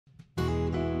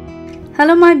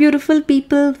Hello my beautiful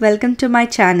people, welcome to my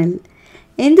channel.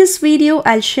 In this video,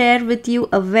 I'll share with you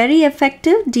a very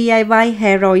effective DIY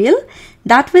hair oil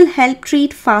that will help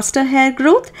treat faster hair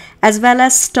growth as well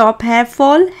as stop hair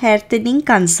fall, hair thinning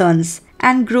concerns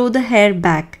and grow the hair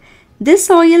back.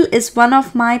 This oil is one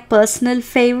of my personal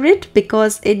favorite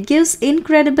because it gives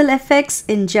incredible effects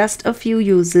in just a few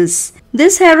uses.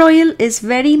 This hair oil is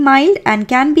very mild and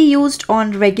can be used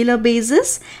on regular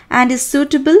basis and is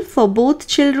suitable for both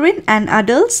children and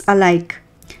adults alike.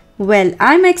 Well,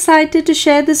 I'm excited to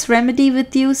share this remedy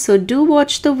with you, so do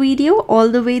watch the video all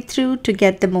the way through to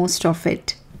get the most of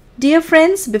it. Dear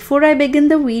friends, before I begin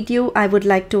the video, I would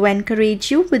like to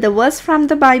encourage you with a verse from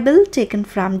the Bible taken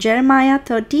from Jeremiah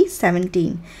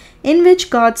 30:17, in which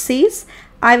God says,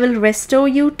 "I will restore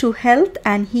you to health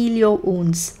and heal your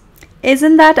wounds."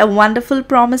 Isn't that a wonderful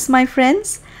promise, my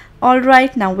friends?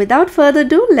 Alright, now without further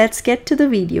ado, let's get to the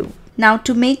video. Now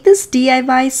to make this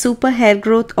DIY super hair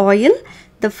growth oil,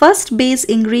 the first base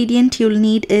ingredient you'll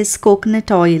need is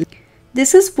coconut oil.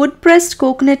 This is wood-pressed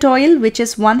coconut oil which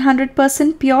is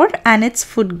 100% pure and it's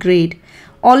food grade.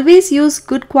 Always use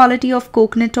good quality of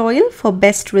coconut oil for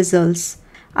best results.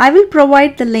 I will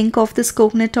provide the link of this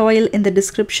coconut oil in the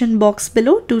description box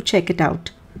below. Do check it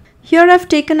out. Here I've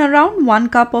taken around 1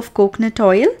 cup of coconut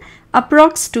oil,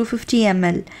 approx 250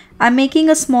 ml. I'm making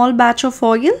a small batch of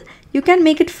oil. You can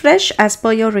make it fresh as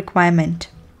per your requirement.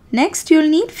 Next, you'll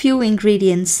need few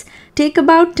ingredients. Take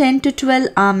about 10 to 12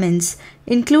 almonds.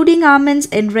 Including almonds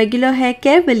in regular hair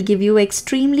care will give you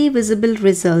extremely visible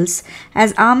results,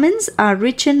 as almonds are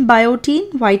rich in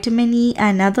biotin, vitamin E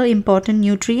and other important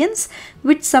nutrients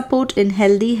which support in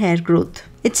healthy hair growth.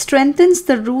 It strengthens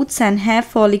the roots and hair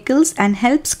follicles and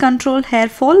helps control hair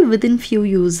fall within few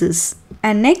uses.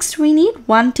 And next we need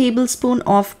 1 tablespoon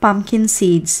of pumpkin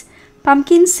seeds.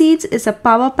 Pumpkin seeds is a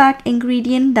power pack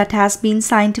ingredient that has been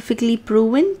scientifically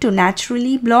proven to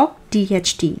naturally block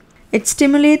DHT. It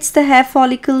stimulates the hair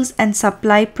follicles and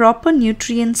supply proper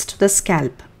nutrients to the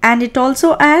scalp. And it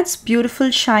also adds beautiful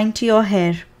shine to your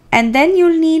hair. And then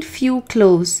you'll need few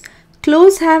cloves.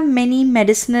 Cloves have many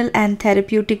medicinal and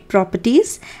therapeutic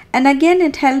properties, and again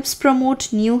it helps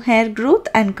promote new hair growth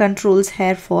and controls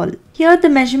hair fall. Here the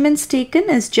measurements taken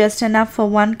is just enough for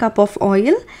 1 cup of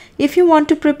oil. If you want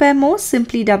to prepare more,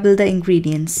 simply double the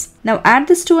ingredients. Now add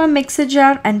this to a mixer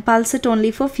jar and pulse it only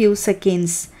for few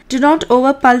seconds. Do not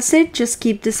over pulse it, just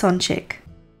keep this on check.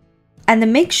 And the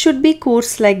mix should be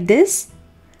coarse like this.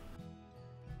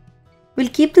 We'll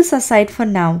keep this aside for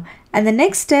now. And the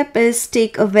next step is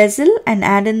take a vessel and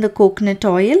add in the coconut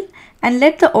oil and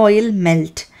let the oil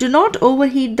melt. Do not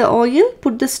overheat the oil,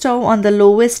 put the stove on the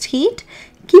lowest heat.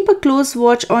 Keep a close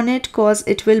watch on it cause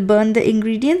it will burn the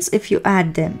ingredients if you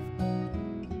add them.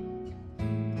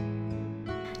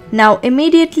 Now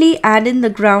immediately add in the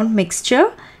ground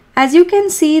mixture. As you can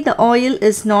see, the oil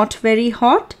is not very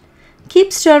hot.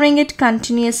 Keep stirring it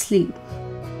continuously.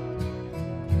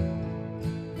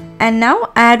 And now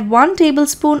add 1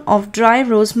 tablespoon of dry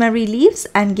rosemary leaves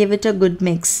and give it a good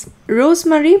mix.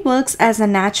 Rosemary works as a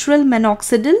natural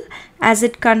minoxidil as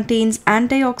it contains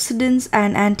antioxidants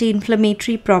and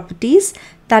anti-inflammatory properties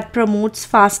that promotes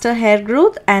faster hair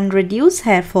growth and reduce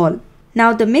hair fall.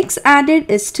 Now the mix added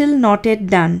is still not yet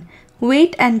done.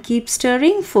 Wait and keep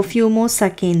stirring for few more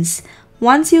seconds.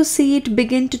 Once you see it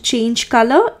begin to change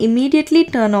color, immediately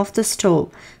turn off the stove,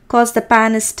 cause the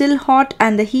pan is still hot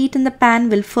and the heat in the pan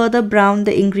will further brown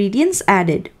the ingredients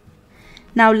added.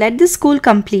 Now let this cool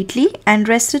completely and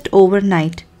rest it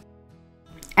overnight.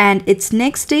 And it's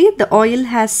next day, the oil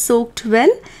has soaked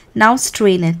well. Now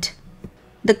strain it.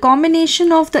 The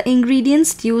combination of the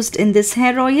ingredients used in this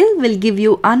hair oil will give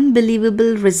you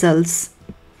unbelievable results,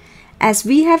 as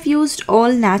we have used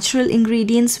all natural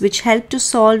ingredients which help to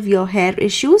solve your hair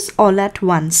issues all at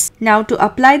once. Now to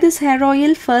apply this hair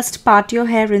oil, first part your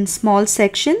hair in small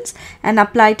sections and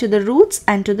apply to the roots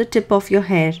and to the tip of your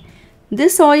hair.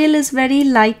 This oil is very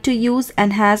light to use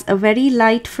and has a very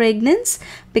light fragrance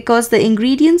because the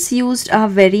ingredients used are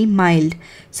very mild.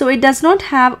 So it does not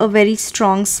have a very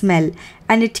strong smell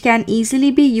and it can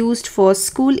easily be used for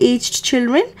school-aged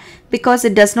children because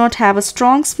it does not have a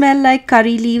strong smell like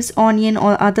curry leaves, onion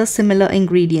or other similar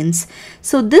ingredients.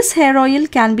 So this hair oil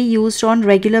can be used on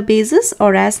regular basis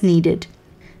or as needed.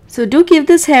 So do give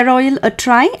this hair oil a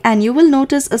try and you will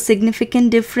notice a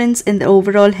significant difference in the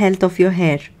overall health of your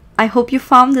hair. I hope you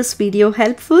found this video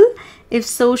helpful. If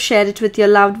so, share it with your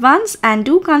loved ones and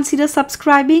do consider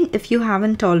subscribing if you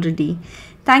haven't already.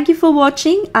 Thank you for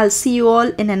watching. I'll see you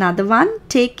all in another one.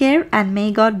 Take care and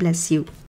may God bless you.